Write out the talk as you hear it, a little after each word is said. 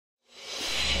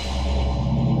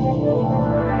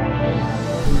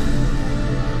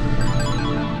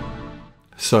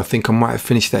So I think I might have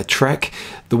finished that track.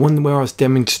 The one where I was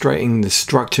demonstrating the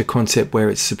structure concept, where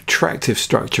it's subtractive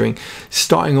structuring,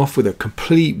 starting off with a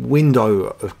complete window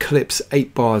of clips,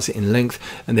 8 bars in length,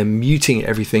 and then muting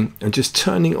everything and just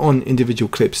turning on individual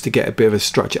clips to get a bit of a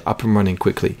structure up and running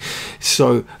quickly.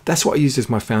 So that's what I used as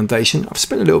my foundation. I've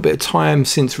spent a little bit of time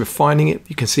since refining it.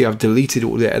 You can see I've deleted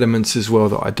all the elements as well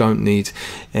that I don't need,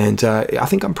 and I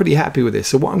think I'm pretty happy with this.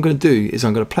 So what I'm going to do is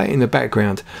I'm going to play it in the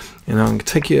background, and I'm going to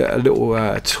take you a little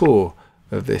tour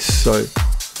of this. So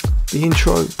the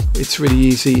intro, it's really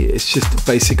easy. It's just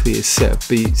basically a set of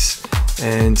beats,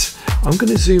 and I'm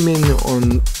going to zoom in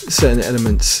on certain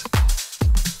elements.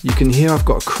 You can hear I've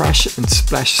got a crash and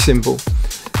splash cymbal,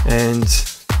 and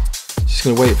just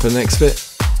going to wait for the next bit.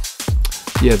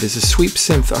 Yeah, there's a sweep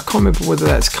synth. I can't remember whether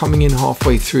that's coming in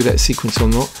halfway through that sequence or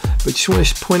not, but just want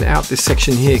to point out this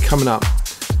section here coming up.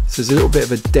 So there's a little bit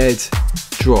of a dead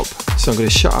drop. So I'm going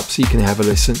to shut up so you can have a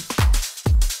listen.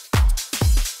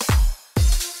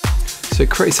 So it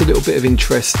creates a little bit of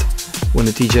interest when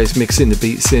the DJ's mixing the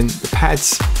beats in. The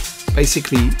pads,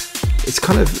 basically, it's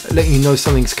kind of letting you know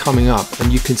something's coming up,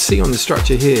 and you can see on the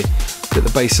structure here that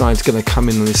the bass line's going to come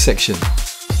in on this section.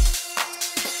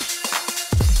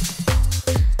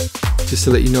 Just to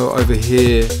let you know over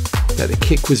here that the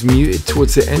kick was muted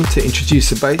towards the end to introduce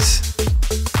the bass.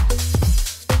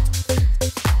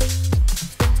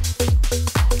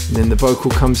 And then the vocal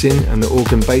comes in and the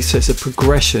organ bass, so it's a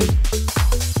progression.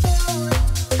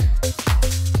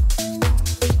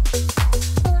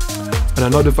 And I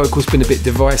know the vocal's been a bit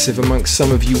divisive amongst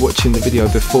some of you watching the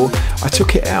video before. I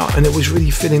took it out and it was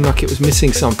really feeling like it was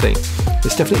missing something.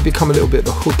 It's definitely become a little bit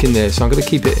of a hook in there, so I'm going to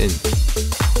keep it in.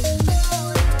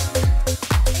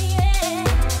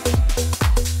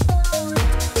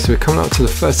 So we're coming up to the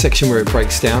first section where it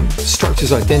breaks down. The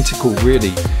structure's identical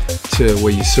really to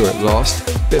where you saw it last.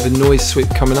 Bit of a noise sweep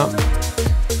coming up.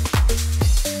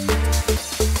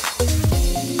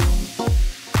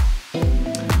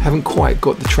 Haven't quite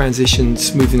got the transition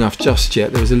smooth enough just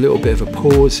yet. There was a little bit of a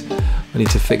pause. I need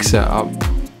to fix that up.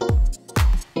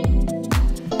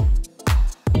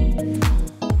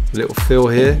 A little fill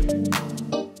here.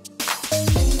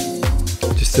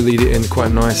 Just to lead it in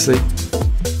quite nicely.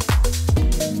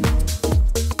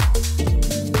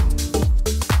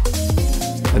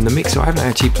 And the mixer, I haven't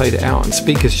actually played it out on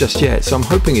speakers just yet, so I'm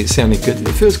hoping it's sounding good.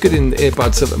 It feels good in the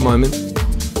earbuds at the moment.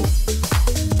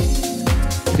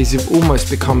 These have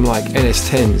almost become like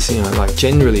NS10s, you know, like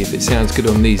generally if it sounds good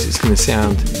on these, it's going to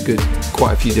sound good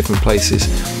quite a few different places.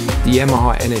 The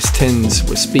Yamaha NS10s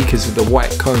were speakers with the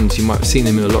white cones. You might have seen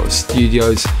them in a lot of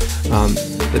studios.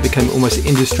 They became almost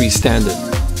industry standard.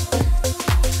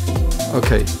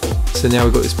 Okay, so now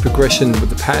we've got this progression with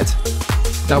the pad,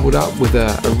 doubled up with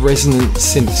a resonant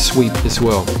synth sweep as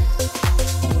well.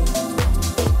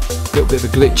 A little bit of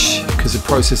a glitch because the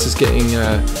processor's getting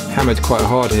hammered quite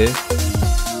hard here.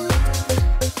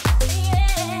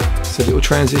 So a little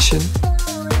transition,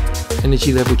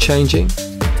 energy level changing,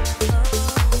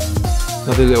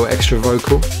 another little extra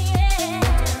vocal.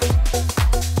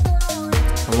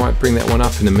 I might bring that one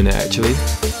up in a minute actually.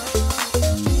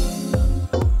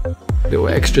 Little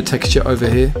extra texture over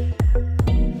here.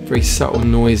 Very subtle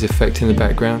noise effect in the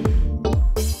background.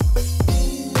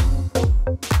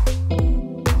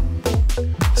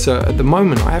 So at the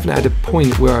moment I haven't had a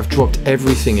point where I've dropped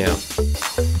everything out.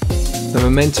 The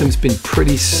momentum's been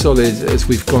pretty solid as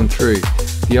we've gone through.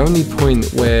 The only point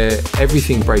where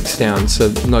everything breaks down, so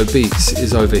no beats,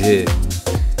 is over here.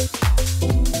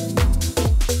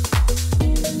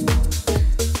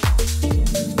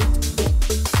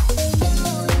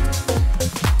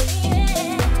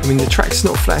 I mean, the track's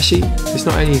not flashy, it's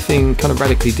not anything kind of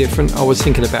radically different. I was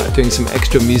thinking about doing some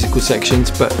extra musical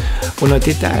sections, but when I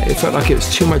did that, it felt like it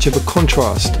was too much of a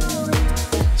contrast.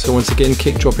 So once again,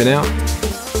 kick dropping out.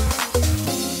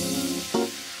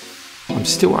 I'm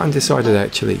still undecided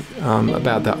actually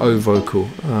about that O vocal.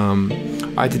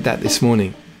 I did that this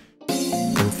morning.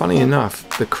 And funny enough,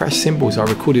 the crash cymbals, I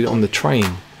recorded on the train.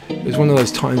 It was one of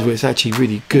those times where it's actually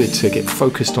really good to get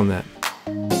focused on that.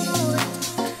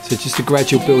 So just a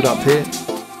gradual build up here.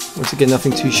 Once again,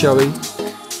 nothing too showy.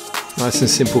 Nice and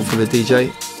simple for the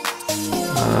DJ.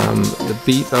 The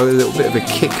beat though, a little bit of a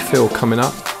kick fill coming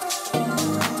up.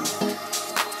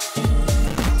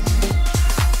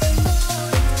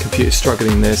 Computer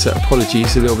struggling there, so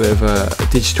apologies, a little bit of a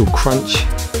digital crunch.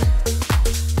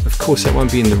 Of course that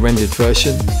won't be in the rendered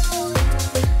version.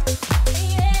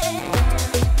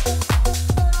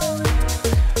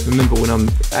 Remember, when I'm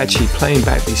actually playing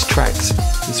back these tracks,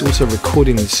 it's also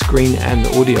recording the screen and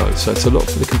the audio, so it's a lot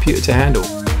for the computer to handle.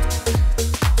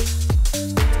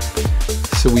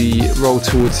 So we roll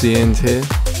towards the end here.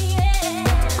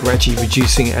 gradually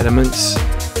reducing elements.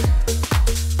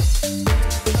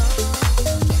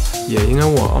 Yeah, you know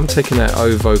what? I'm taking that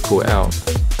O vocal out.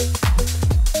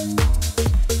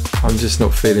 I'm just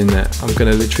not feeling that. I'm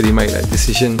going to literally make that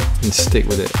decision and stick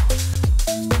with it.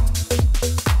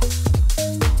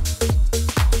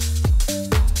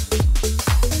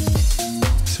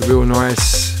 It's a real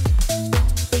nice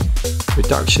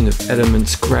reduction of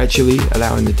elements gradually,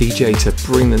 allowing the DJ to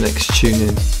bring the next tune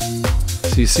in.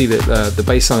 So you see that the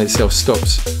bass line itself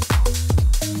stops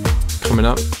coming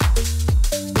up.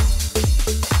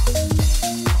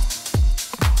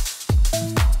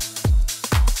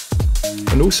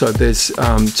 And also there's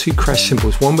two crash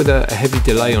cymbals, one with a heavy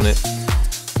delay on it,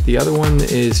 the other one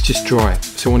is just dry,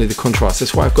 so I wanted the contrast.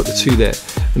 That's why I've got the two there.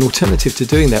 An alternative to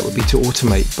doing that would be to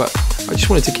automate, but I just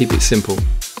wanted to keep it simple.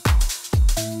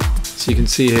 So you can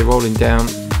see here rolling down,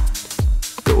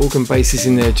 the organ bass is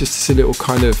in there just as a little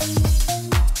kind of,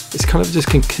 it's kind of just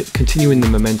continuing the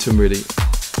momentum really.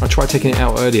 I tried taking it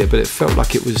out earlier, but it felt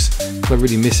like it was kind of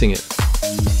really missing it.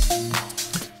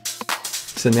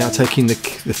 So now taking the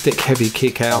thick heavy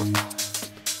kick out.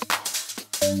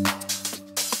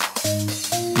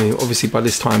 I mean, obviously by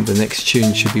this time the next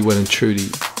tune should be well and truly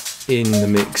in the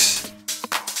mix.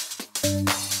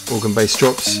 Organ bass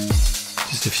drops,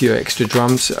 just a few extra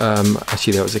drums.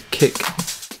 Actually there was a kick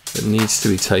that needs to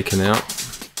be taken out.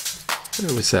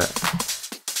 Where was that?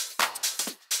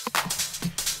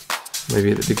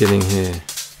 Maybe at the beginning here.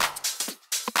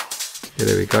 Yeah,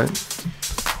 there we go.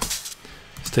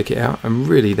 Take it out, and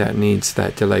really that needs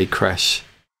that delay crash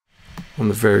on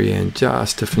the very end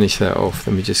just to finish that off.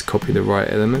 Let me just copy the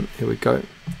right element. Here we go.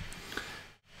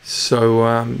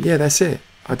 So yeah, that's it.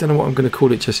 I don't know what I'm going to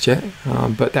call it just yet,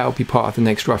 but that'll be part of the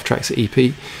next Rough Tracks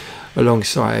EP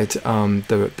alongside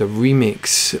the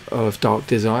remix of Dark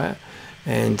Desire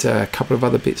and a couple of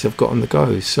other bits I've got on the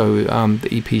go. So the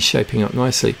EP is shaping up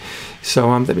nicely. So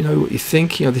let me know what you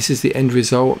think. You know, this is the end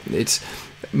result. It's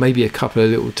maybe a couple of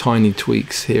little tiny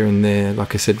tweaks here and there,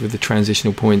 like I said, with the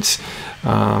transitional points.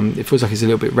 It feels like it's a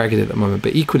little bit ragged at the moment,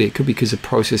 but equally it could be because the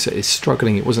processor is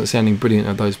struggling. It wasn't sounding brilliant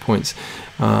at those points.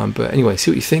 But anyway,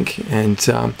 see what you think and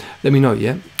let me know.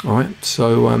 Yeah, all right,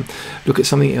 so look at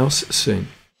something else soon.